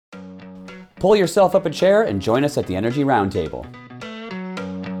Pull yourself up a chair and join us at the Energy Roundtable.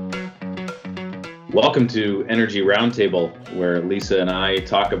 Welcome to Energy Roundtable, where Lisa and I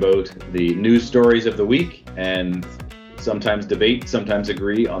talk about the news stories of the week and sometimes debate, sometimes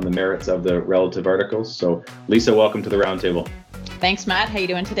agree on the merits of the relative articles. So, Lisa, welcome to the Roundtable. Thanks, Matt. How are you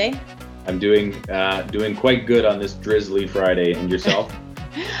doing today? I'm doing quite good on this drizzly Friday. And yourself?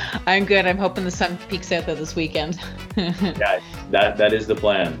 I'm good. I'm hoping the sun peeks out there this weekend. Yeah, that is the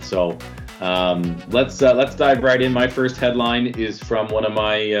plan. So let's dive right in. My first headline is from one of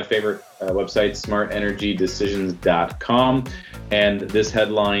my favorite websites, smartenergydecisions.com. And this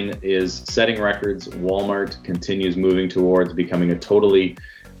headline is Setting Records, Walmart Continues Moving Towards Becoming a Totally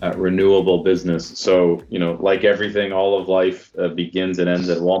Renewable Business. So, like everything, all of life begins and ends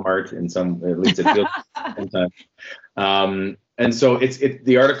at Walmart at least it feels sometimes. And so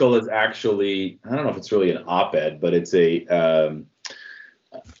the article is actually, I don't know if it's really an op-ed, but it's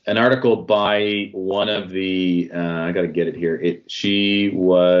an article by one of the, I got to get it here. He's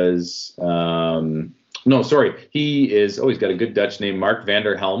got a good Dutch name, Mark van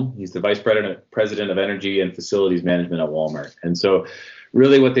der Helm. He's the Vice President of Energy and Facilities Management at Walmart. And so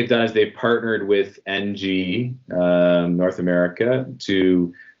really what they've done is they've partnered with ENGIE, North America,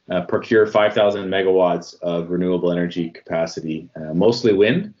 to procure 5,000 megawatts of renewable energy capacity, mostly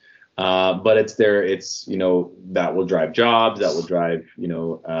wind. But that will drive jobs, that will drive,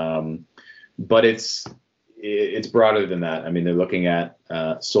 but it's broader than that. I mean, they're looking at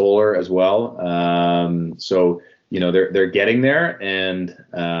solar as well. So, they're getting there, and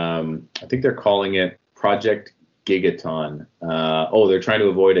I think they're calling it Project Gigaton. They're trying to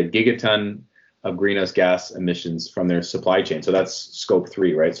avoid a gigaton of greenhouse gas emissions from their supply chain. So that's scope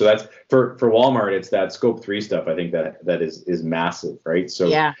 3, right? So that's for Walmart, it's that scope 3 stuff. I think that is massive, right? So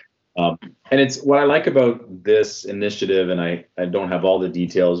yeah. And it's what I like about this initiative, and I don't have all the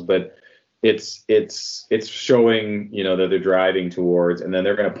details, but it's showing, that they're driving towards, and then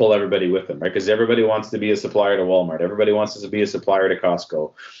they're going to pull everybody with them, right? Because everybody wants to be a supplier to Walmart. Everybody wants to be a supplier to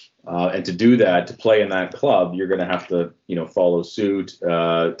Costco. And to do that, to play in that club, you're going to have to, follow suit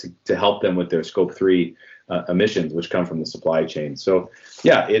to help them with their scope 3 emissions, which come from the supply chain. So,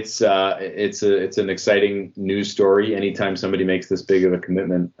 yeah, it's an exciting news story. Anytime somebody makes this big of a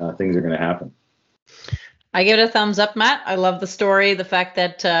commitment, things are going to happen. I give it a thumbs up, Matt. I love the story. The fact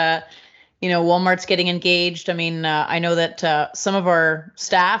that Walmart's getting engaged. I mean, I know that some of our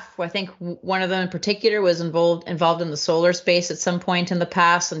staff, I think one of them in particular was involved in the solar space at some point in the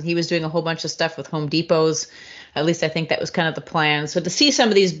past, and he was doing a whole bunch of stuff with Home Depots. At least I think that was kind of the plan. So to see some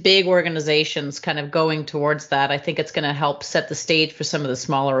of these big organizations kind of going towards that, I think it's going to help set the stage for some of the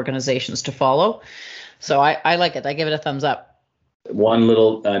smaller organizations to follow. So I like it. I give it a thumbs up. One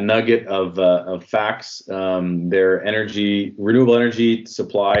little nugget of facts: their renewable energy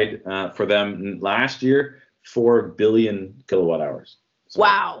supplied for them last year 4 billion kilowatt hours. So,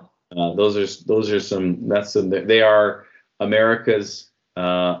 wow. Those are some. They are America's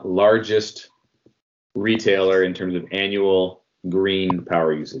largest retailer in terms of annual green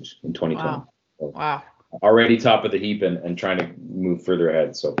power usage in 2020. Wow. So Wow. Already top of the heap and trying to move further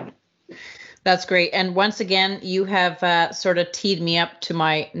ahead. So. That's great. And once again, you have sort of teed me up to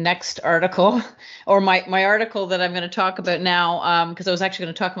my next article, or my article that I'm going to talk about now, because I was actually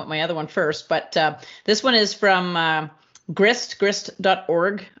going to talk about my other one first. But this one is from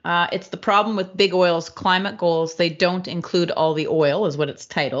grist.org. It's the problem with big oil's climate goals. They don't include all the oil, is what it's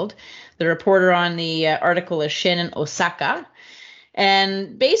titled. The reporter on the article is Shannon Osaka.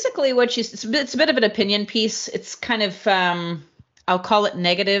 And basically it's a bit of an opinion piece. It's kind of... I'll call it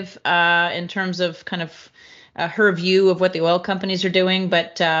negative in terms of kind of her view of what the oil companies are doing.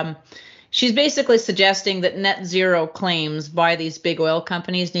 But she's basically suggesting that net zero claims by these big oil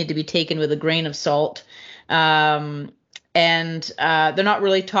companies need to be taken with a grain of salt. And they're not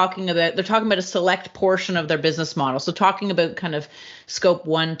really talking about a select portion of their business model. So talking about kind of scope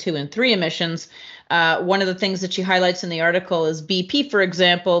 1, 2, and 3 emissions. One of the things that she highlights in the article is BP, for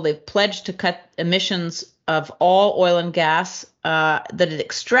example, they've pledged to cut emissions of all oil and gas that it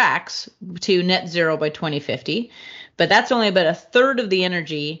extracts to net zero by 2050. But that's only about a third of the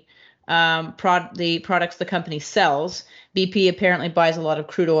energy the products the company sells. BP apparently buys a lot of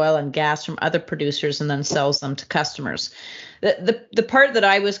crude oil and gas from other producers and then sells them to customers. The part that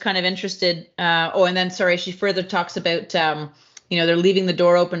I was kind of interested, she further talks about, they're leaving the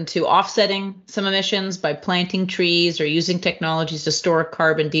door open to offsetting some emissions by planting trees or using technologies to store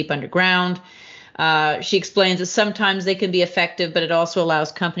carbon deep underground. She explains that sometimes they can be effective, but it also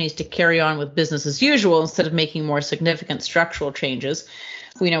allows companies to carry on with business as usual instead of making more significant structural changes,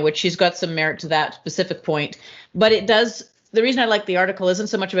 which she's got some merit to that specific point. But it does the reason I like the article isn't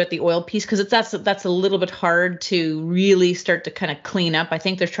so much about the oil piece, because that's a little bit hard to really start to kind of clean up. I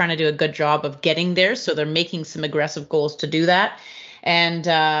think they're trying to do a good job of getting there, so they're making some aggressive goals to do that. And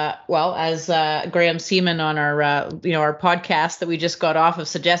well, as Graham Seaman on our our podcast that we just got off of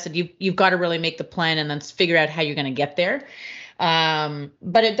suggested, you've got to really make the plan and then figure out how you're going to get there.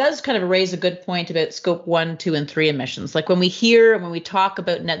 But it does kind of raise a good point about scope 1, 2, and 3 emissions. Like when we talk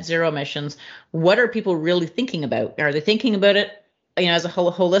about net zero emissions, what are people really thinking about? Are they thinking about it, as a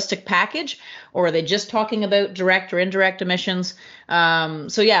holistic package, or are they just talking about direct or indirect emissions?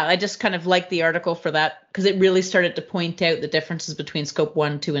 So yeah, I just kind of like the article for that, because it really started to point out the differences between scope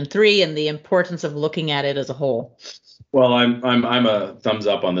 1, 2, and 3, and the importance of looking at it as a whole. Well, I'm a thumbs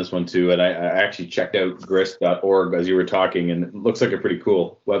up on this one too, and I actually checked out grist.org as you were talking, and it looks like a pretty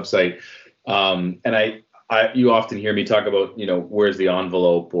cool website. And you often hear me talk about, where's the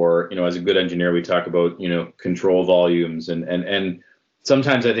envelope, or as a good engineer we talk about control volumes, and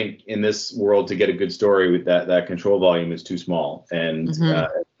sometimes I think in this world to get a good story with that control volume is too small, and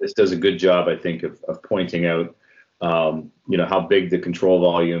this does a good job, I think, of pointing out how big the control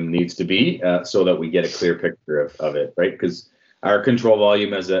volume needs to be so that we get a clear picture of it, right? Because our control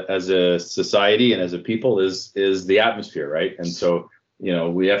volume as a society and as a people is the atmosphere, right? And so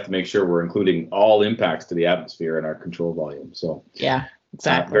we have to make sure we're including all impacts to the atmosphere in our control volume. So yeah,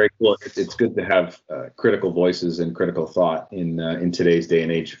 exactly. Very cool. It's good to have critical voices and critical thought in today's day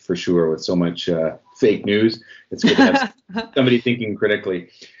and age, for sure. With so much fake news, it's good to have somebody thinking critically.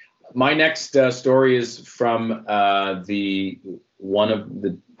 My next story is from one of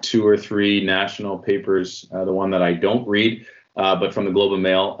the 2 or 3 national papers, the one that I don't read, but from the Globe and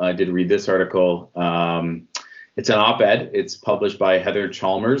Mail. I did read this article. It's an op-ed. It's published by Heather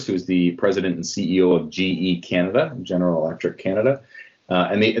Chalmers, who's the president and CEO of GE Canada, General Electric Canada.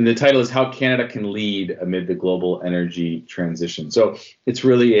 And the title is How Canada Can Lead Amid the Global Energy Transition. So it's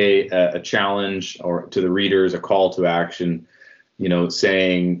really a challenge to the readers, a call to action,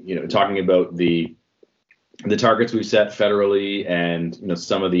 saying, talking about the targets we've set federally and,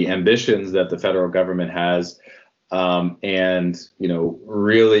 some of the ambitions that the federal government has. And,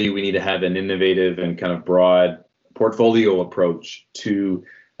 really we need to have an innovative and kind of broad portfolio approach to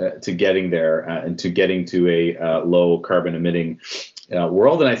getting there and to getting to a low carbon emitting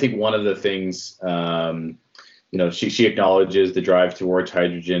world. And I think one of the things, she acknowledges the drive towards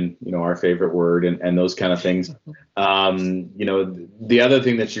hydrogen, our favorite word, and those kind of things. The other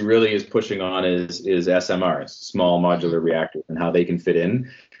thing that she really is pushing on is SMRs, small modular reactors, and how they can fit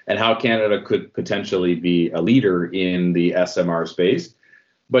in, and how Canada could potentially be a leader in the SMR space.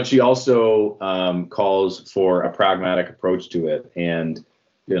 But she also calls for a pragmatic approach to it, and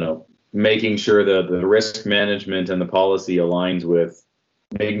making sure that the risk management and the policy aligns with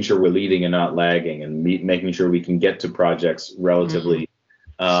making sure we're leading and not lagging, and making sure we can get to projects relatively,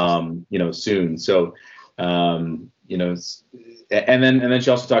 soon. So, and then she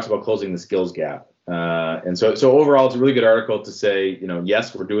also talks about closing the skills gap. And so overall, it's a really good article to say,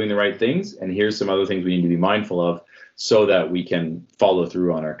 yes, we're doing the right things, and here's some other things we need to be mindful of so that we can follow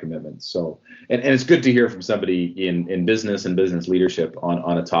through on our commitments. So, and it's good to hear from somebody in business and business leadership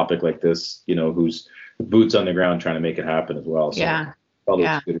on a topic like this, who's boots on the ground trying to make it happen as well. So, yeah.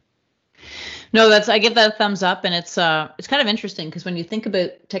 Good. No, I give that a thumbs up, and it's kind of interesting because when you think about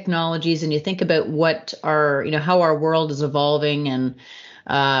technologies and you think about what how our world is evolving, and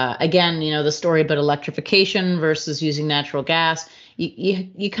again, the story about electrification versus using natural gas,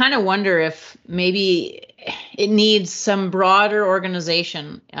 you kind of wonder if maybe it needs some broader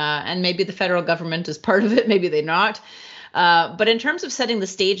organization, and maybe the federal government is part of it, maybe they're not. But in terms of setting the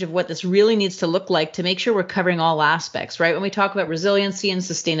stage of what this really needs to look like to make sure we're covering all aspects, right? When we talk about resiliency and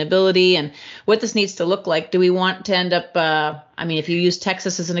sustainability and what this needs to look like, do we want to end up, if you use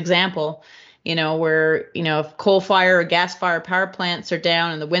Texas as an example, where, if coal fire or gas fire power plants are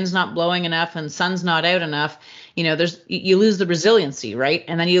down and the wind's not blowing enough and sun's not out enough, you lose the resiliency, right?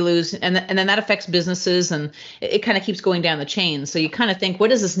 And then you lose, and then that affects businesses, and it kind of keeps going down the chain. So you kind of think, what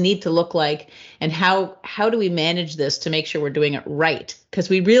does this need to look like, and how do we manage this to make sure we're doing it right? Because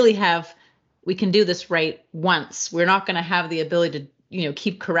we can do this right once. We're not going to have the ability to,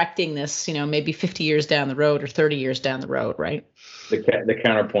 keep correcting this, maybe 50 years down the road or 30 years down the road, right? The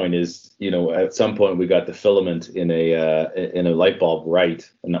counterpoint is, at some point we got the filament in a light bulb right,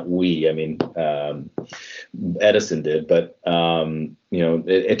 and not we. Edison did, but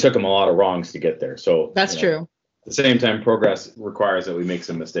it took him a lot of wrongs to get there. So that's true. At the same time, progress requires that we make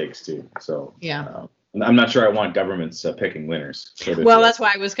some mistakes too. So yeah. I'm not sure I want governments picking winners. Well, that's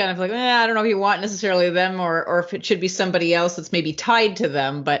why I was kind of like, I don't know if you want necessarily them, or if it should be somebody else that's maybe tied to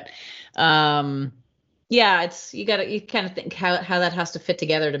them. But Yeah, you kind of think how that has to fit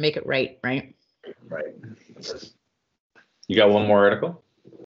together to make it right. Right. You got one more article?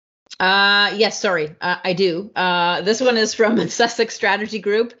 Yes, sorry, I do. This one is from Sussex Strategy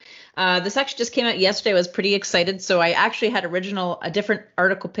Group. This actually just came out yesterday. I was pretty excited. So I actually had a different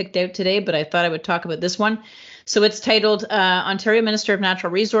article picked out today, but I thought I would talk about this one. So it's titled Ontario Minister of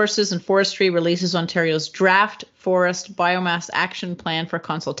Natural Resources and Forestry releases Ontario's draft forest biomass action plan for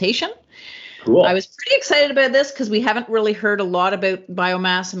consultation. Cool. I was pretty excited about this because we haven't really heard a lot about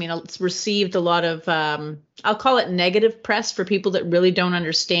biomass. I mean, it's received a lot of, I'll call it negative press for people that really don't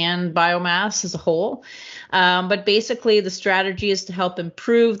understand biomass as a whole. But basically, the strategy is to help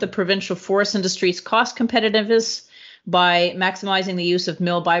improve the provincial forest industry's cost competitiveness by maximizing the use of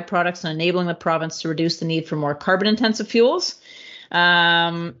mill byproducts and enabling the province to reduce the need for more carbon-intensive fuels.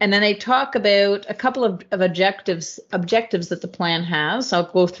 And then they talk about a couple of objectives that the plan has.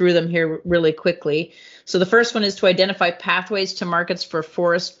 I'll go through them here really quickly. So the first one is to identify pathways to markets for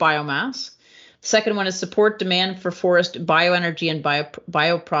forest biomass. The second one is support demand for forest bioenergy and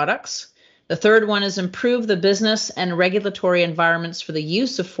bioproducts. The third one is improve the business and regulatory environments for the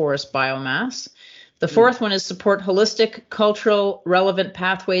use of forest biomass. The fourth one is support holistic, cultural, relevant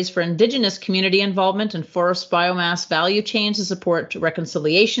pathways for Indigenous community involvement in forest biomass value chains to support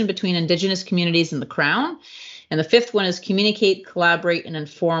reconciliation between Indigenous communities and the Crown. And the fifth one is communicate, collaborate, and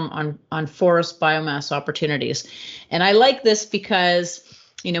inform on forest biomass opportunities. And I like this because,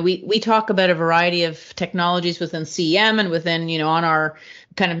 we talk about a variety of technologies within CEM and within, on our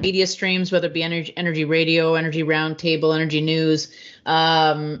kind of media streams, whether it be energy radio, energy roundtable, energy news.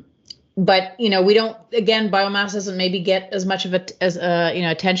 But we don't. Again, biomass doesn't maybe get as much of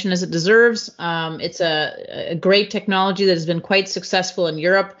attention as it deserves. It's a great technology that has been quite successful in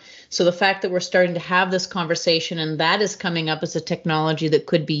Europe. So the fact that we're starting to have this conversation and that is coming up as a technology that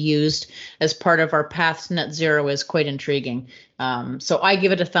could be used as part of our path to net zero is quite intriguing. So I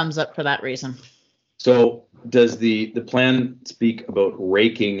give it a thumbs up for that reason. So does the plan speak about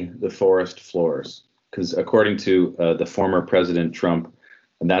raking the forest floors? Because according to the former President Trump.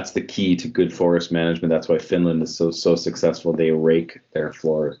 And that's the key to good forest management. That's why Finland is so successful. They rake their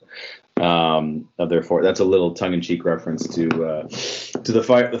floors of their forest. That's a little tongue-in-cheek reference to the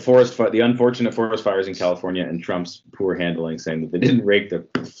unfortunate forest fires in California and Trump's poor handling, saying that they didn't rake the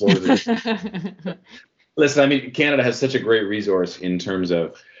floors. Listen, I mean, Canada has such a great resource in terms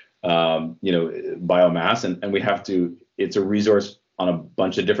of biomass, and we have to. It's a resource on a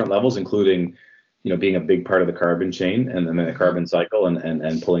bunch of different levels, including being a big part of the carbon chain and then the carbon cycle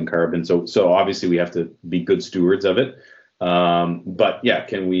and pulling carbon. So obviously we have to be good stewards of it. But yeah,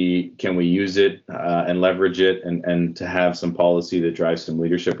 can we use it and leverage it and to have some policy that drives some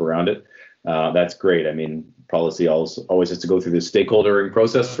leadership around it? That's great. I mean, policy always has to go through the stakeholdering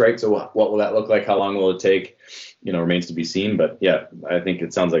process, right? So what will that look like? How long will it take? Remains to be seen. But yeah, I think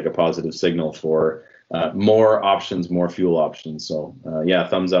it sounds like a positive signal for more options, more fuel options. So yeah,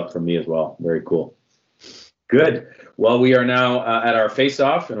 thumbs up from me as well. Very cool. Good. Well, we are now at our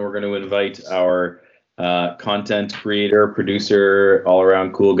face-off, and we're going to invite our content creator, producer,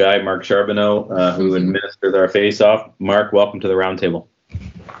 all-around cool guy, Mark Charbonneau, who administers our face-off. Mark, welcome to the roundtable.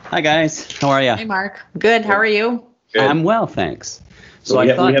 Hi, guys. How are you? Hey, Mark. Good. How are you? Good. I'm well, thanks. So we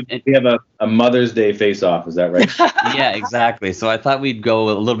have a Mother's Day face-off. Is that right? Yeah, exactly. So I thought we'd go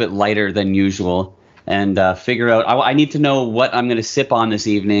a little bit lighter than usual and figure out. I need to know what I'm going to sip on this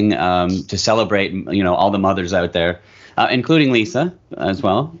evening to celebrate, all the mothers out there, including Lisa as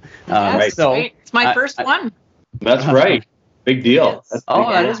well. Yes, so right. It's my first one. That's right. Big deal. Yes.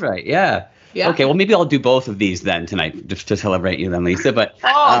 That is right. Yeah. Yeah. Okay. Well, maybe I'll do both of these then tonight, just to celebrate you, then, Lisa. But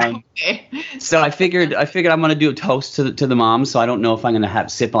okay. So I figured I'm going to do a toast to the moms. So I don't know if I'm going to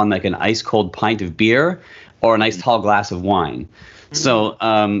sip on like an ice cold pint of beer or a nice tall glass of wine. So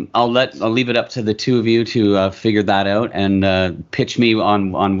I'll leave it up to the two of you to figure that out and pitch me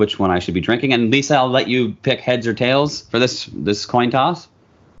on which one I should be drinking. And Lisa, I'll let you pick heads or tails for this coin toss.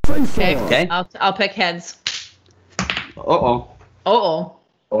 Okay. I'll pick heads. Uh-oh. Oh.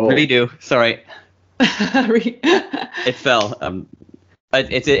 Redo. Sorry. It fell.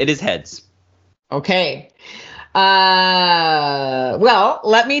 It is heads. Okay. Well,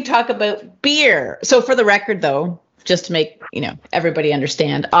 let me talk about beer. So for the record, though, just to make everybody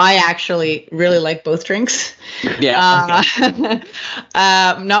understand, I actually really like both drinks. Yeah. Okay.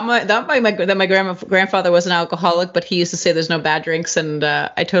 Not my grandfather was an alcoholic, but he used to say there's no bad drinks, and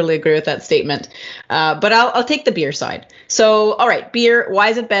I totally agree with that statement. But I'll take the beer side. So, all right, beer. Why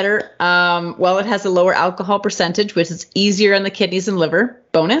is it better? Well, it has a lower alcohol percentage, which is easier on the kidneys and liver.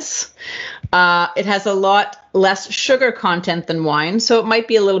 Bonus. It has a lot less sugar content than wine, so it might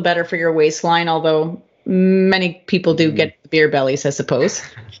be a little better for your waistline, although many people do get beer bellies, I suppose.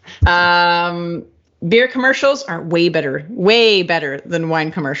 Beer commercials are way better than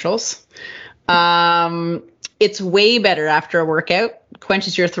wine commercials. It's way better after a workout.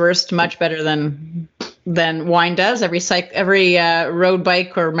 Quenches your thirst much better than wine does. Every road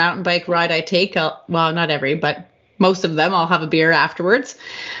bike or mountain bike ride I take, not every, but most of them, I'll have a beer afterwards.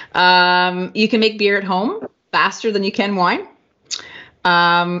 You can make beer at home faster than you can wine.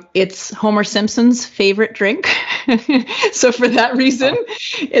 It's Homer Simpson's favorite drink. So for that reason,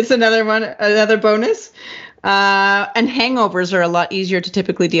 it's another bonus. And hangovers are a lot easier to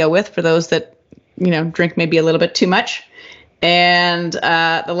typically deal with for those that, drink maybe a little bit too much. And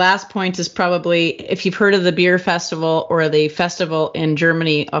the last point is probably, if you've heard of the beer festival or the festival in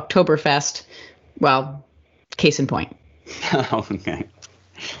Germany, Oktoberfest, well, case in point. Okay.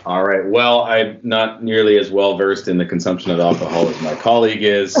 All right. Well, I'm not nearly as well versed in the consumption of alcohol as my colleague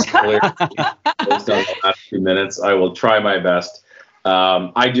is. Clearly, based on the last few minutes, I will try my best.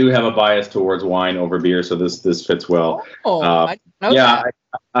 I do have a bias towards wine over beer, so this fits well. I didn't know that.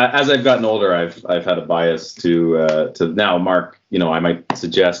 As I've gotten older, I've had a bias to now, Mark. I might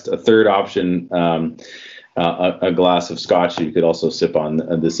suggest a third option. A glass of scotch you could also sip on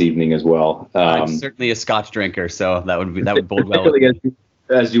this evening as well. I'm certainly a scotch drinker, so that would bode well.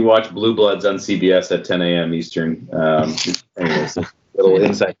 As you watch Blue Bloods on CBS at 10 a.m. Eastern. Anyways, a little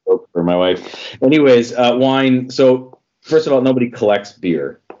inside joke for my wife. Anyways, wine. So first of all, nobody collects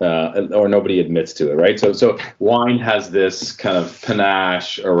beer, or nobody admits to it, right? So wine has this kind of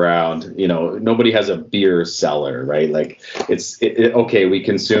panache around. Nobody has a beer cellar, right? Like okay, we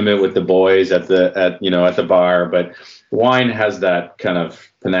consume it with the boys at the bar, but wine has that kind of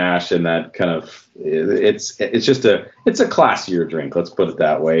panache and that kind of it's a classier drink, let's put it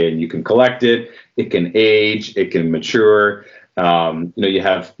that way. And you can collect it, it can age, it can mature. You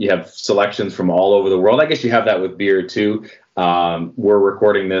have selections from all over the world. I guess you have that with beer too. We're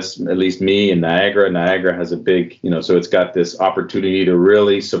recording this, at least me, in Niagara. Niagara has a big, so it's got this opportunity to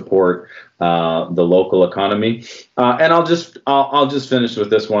really support the local economy. And I'll just finish with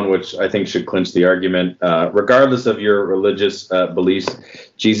this one, which I think should clinch the argument. Regardless of your religious beliefs,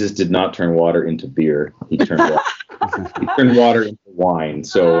 Jesus did not turn water into beer. He turned water into wine.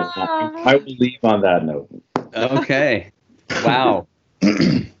 So I will leave on that note. Okay. Wow.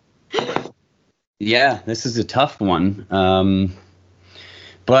 Yeah, this is a tough one.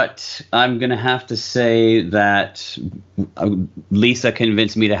 But I'm going to have to say that Lisa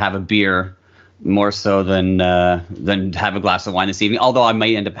convinced me to have a beer more so than have a glass of wine this evening, although I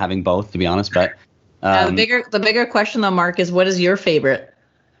might end up having both, to be honest. But the bigger question, though, Mark, is what is your favorite?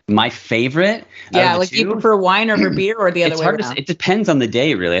 My favorite? Yeah, like, do you prefer wine over beer or the other way around? It depends on the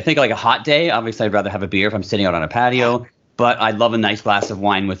day, really. I think like a hot day, obviously I'd rather have a beer if I'm sitting out on a patio, but I'd love a nice glass of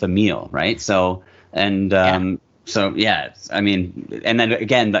wine with a meal, right? So, So yeah, I mean, and then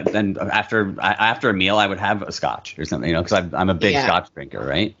again, then after a meal, I would have a scotch or something, because I'm a big scotch drinker,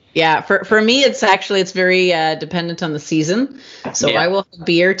 right? Yeah, for me, it's very dependent on the season. So I will have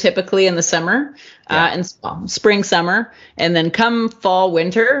beer typically in the summer, and spring, summer, and then come fall,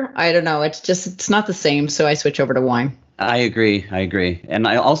 winter, I don't know. It's not the same. So I switch over to wine. I agree, and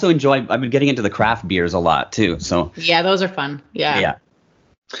I also enjoy. I've been getting into the craft beers a lot too. So yeah, those are fun. Yeah.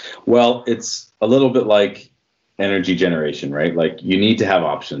 Well, it's a little bit like energy generation, right? Like, you need to have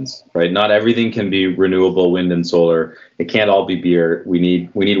options, right? Not everything can be renewable wind and solar. It can't all be beer. We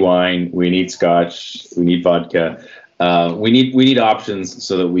need wine, we need scotch, we need vodka. We need options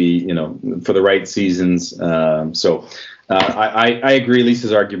so that we, for the right seasons. I agree.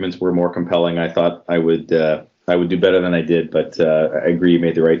 Lisa's arguments were more compelling. I thought I would do better than I did, but I agree you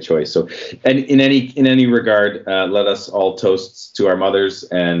made the right choice. So, and in any regard, let us all toast to our mothers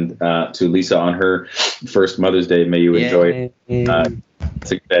and to Lisa on her first Mother's Day. May you enjoy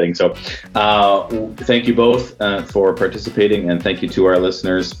it's exciting. So thank you both for participating, and thank you to our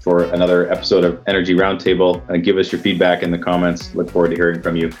listeners for another episode of Energy Roundtable. Give us your feedback in the comments. Look forward to hearing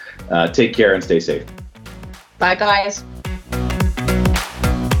from you. Take care and stay safe. Bye, guys.